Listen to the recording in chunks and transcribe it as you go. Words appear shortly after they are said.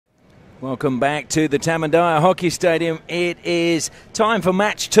Welcome back to the Tamandaya Hockey Stadium. It is time for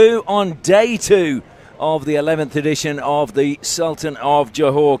match 2 on day 2 of the 11th edition of the Sultan of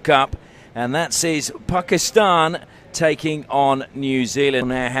Johor Cup. And that sees Pakistan taking on New Zealand.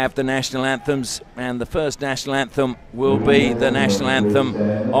 We'll now have the national anthems, and the first national anthem will be the national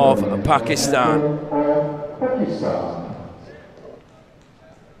anthem of Pakistan.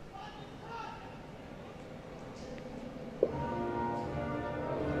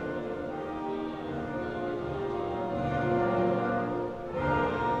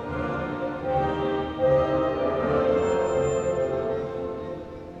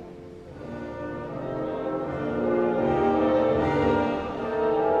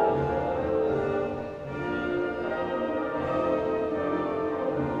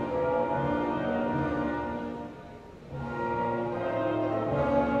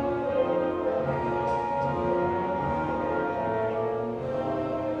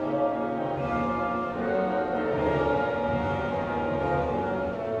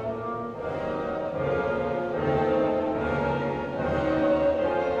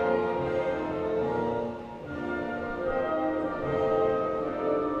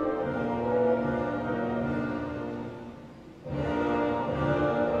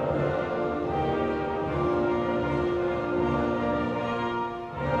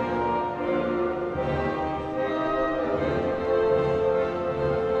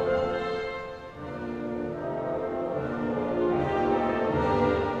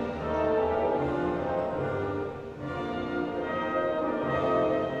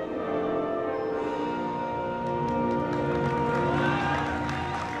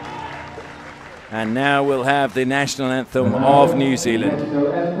 And now we'll have the national anthem of New Zealand.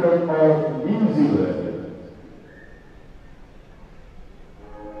 National anthem of New Zealand.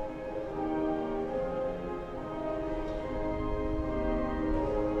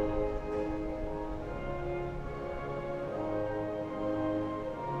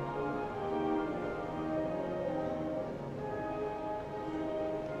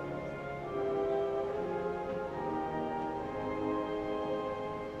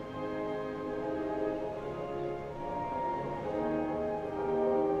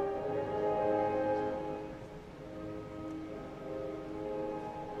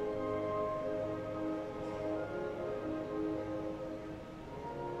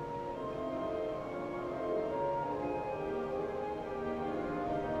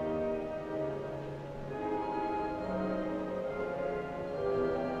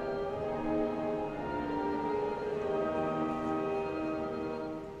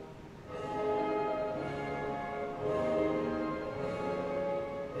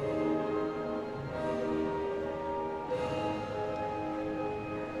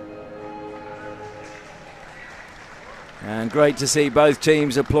 And great to see both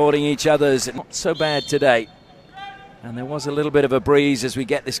teams applauding each other's. Not so bad today. And there was a little bit of a breeze as we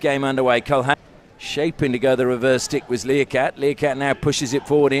get this game underway. Kulhan shaping to go the reverse stick was Liaquat. Liaquat now pushes it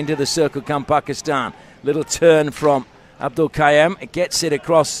forward into the circle come Pakistan. Little turn from Abdul Qayyum. It gets it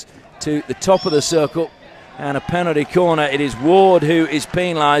across to the top of the circle. And a penalty corner. It is Ward who is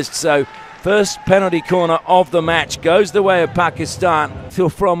penalised. So first penalty corner of the match goes the way of Pakistan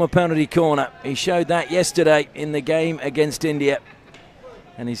from a penalty corner. He showed that yesterday in the game against India.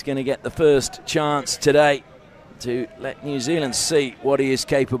 And he's going to get the first chance today to let New Zealand see what he is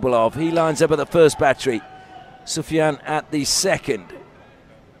capable of. He lines up at the first battery. Sufyan at the second.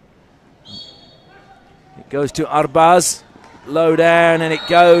 It goes to Arbaz. Low down, and it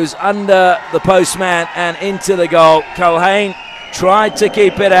goes under the postman and into the goal. Kulhan tried to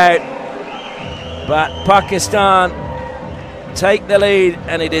keep it out, but Pakistan take the lead,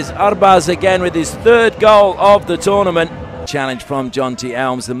 and it is Arbaz again with his third goal of the tournament. Challenge from John T.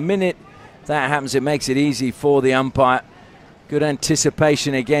 Elms. The minute that happens, it makes it easy for the umpire. Good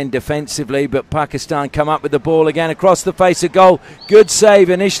anticipation again defensively, but Pakistan come up with the ball again across the face of goal. Good save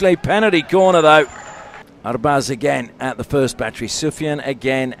initially, penalty corner though. Arbaz again at the first battery. Sufyan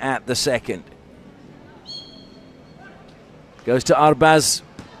again at the second. Goes to Arbaz,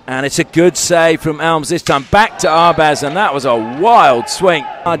 and it's a good save from Elms this time. Back to Arbaz, and that was a wild swing.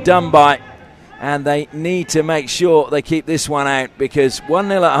 Done by, and they need to make sure they keep this one out, because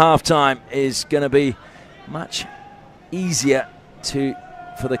 1-0 at half-time is going to be much easier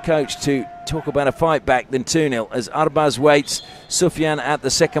for the coach to talk about a fight back than 2-0 as Arbaz waits. Sufyan at the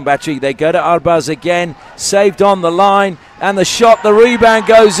second battery. They go to Arbaz again, saved on the line, and the shot, the rebound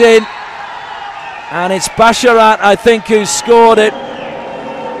goes in, and it's Basharat, I think, who scored it.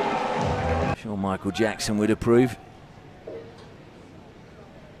 I'm sure Michael Jackson would approve.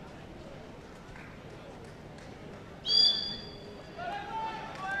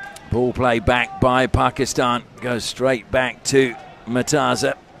 Ball play back by Pakistan. Goes straight back to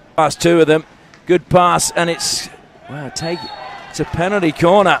Mataza. Past two of them. Good pass, and it's, well, it's a penalty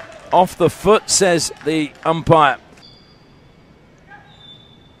corner. Off the foot, says the umpire.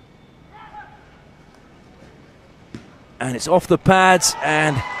 And it's off the pads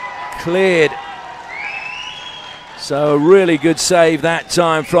and cleared. So a really good save that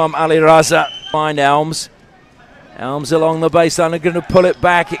time from Ali Raza. Find Elms. Elms along the baseline are going to pull it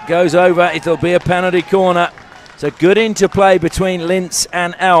back. It goes over. It'll be a penalty corner. It's a good interplay between Lintz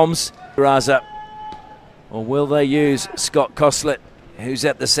and Elms. Raza. Or will they use Scott Coslet, who's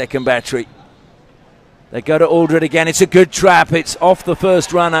at the second battery? They go to Aldred again. It's a good trap. It's off the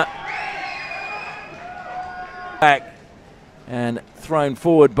first runner. Back. And thrown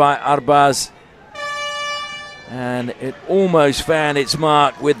forward by Arbaz. And it almost found its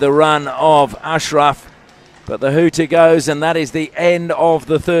mark with the run of Ashraf. But the hooter goes, and that is the end of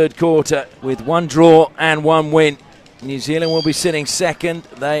the third quarter with one draw and one win. New Zealand will be sitting second.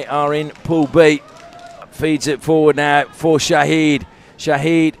 They are in Pool B. Feeds it forward now for Shahid.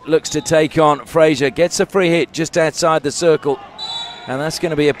 Shahid looks to take on Fraser. Gets a free hit just outside the circle. And that's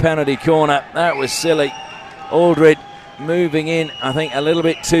going to be a penalty corner. That was silly. Aldred moving in, I think, a little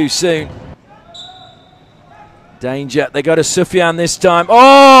bit too soon. Danger. They go to Sufyan this time.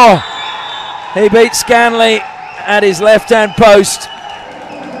 Oh! He beats Scanley at his left-hand post.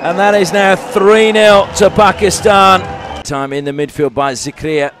 And that is now 3-0 to Pakistan. Time in the midfield by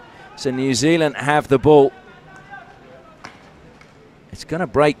Zikria. So New Zealand have the ball. It's going to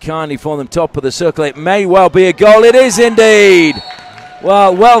break kindly for them, top of the circle. It may well be a goal. It is indeed.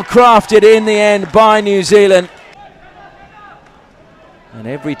 Well crafted in the end by New Zealand. And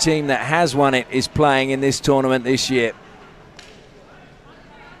every team that has won it is playing in this tournament this year.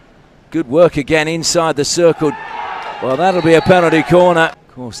 Good work again inside the circle. Well, that'll be a penalty corner.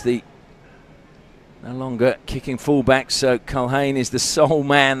 Of course, the no longer kicking fullback, so Culhane is the sole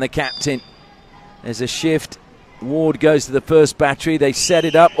man, the captain. There's a shift. Ward goes to the first battery. They set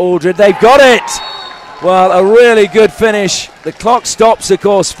it up. Aldred, they've got it! Well, a really good finish. The clock stops, of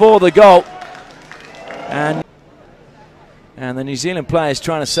course, for the goal. And the New Zealand players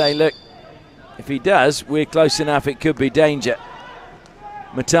trying to say, look, if he does, we're close enough, it could be danger.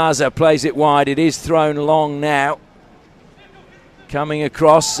 Mataza plays it wide. It is thrown long now. Coming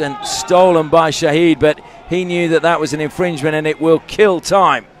across and stolen by Shahid, but he knew that that was an infringement and it will kill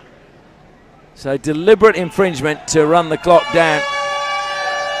time. So deliberate infringement to run the clock down.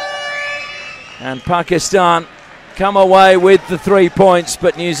 And Pakistan come away with the 3 points,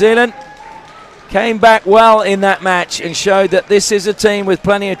 but New Zealand came back well in that match and showed that this is a team with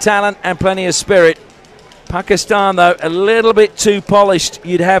plenty of talent and plenty of spirit. Pakistan, though, a little bit too polished,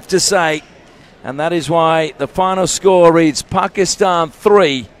 you'd have to say. And that is why the final score reads Pakistan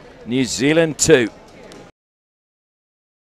 3, New Zealand 2.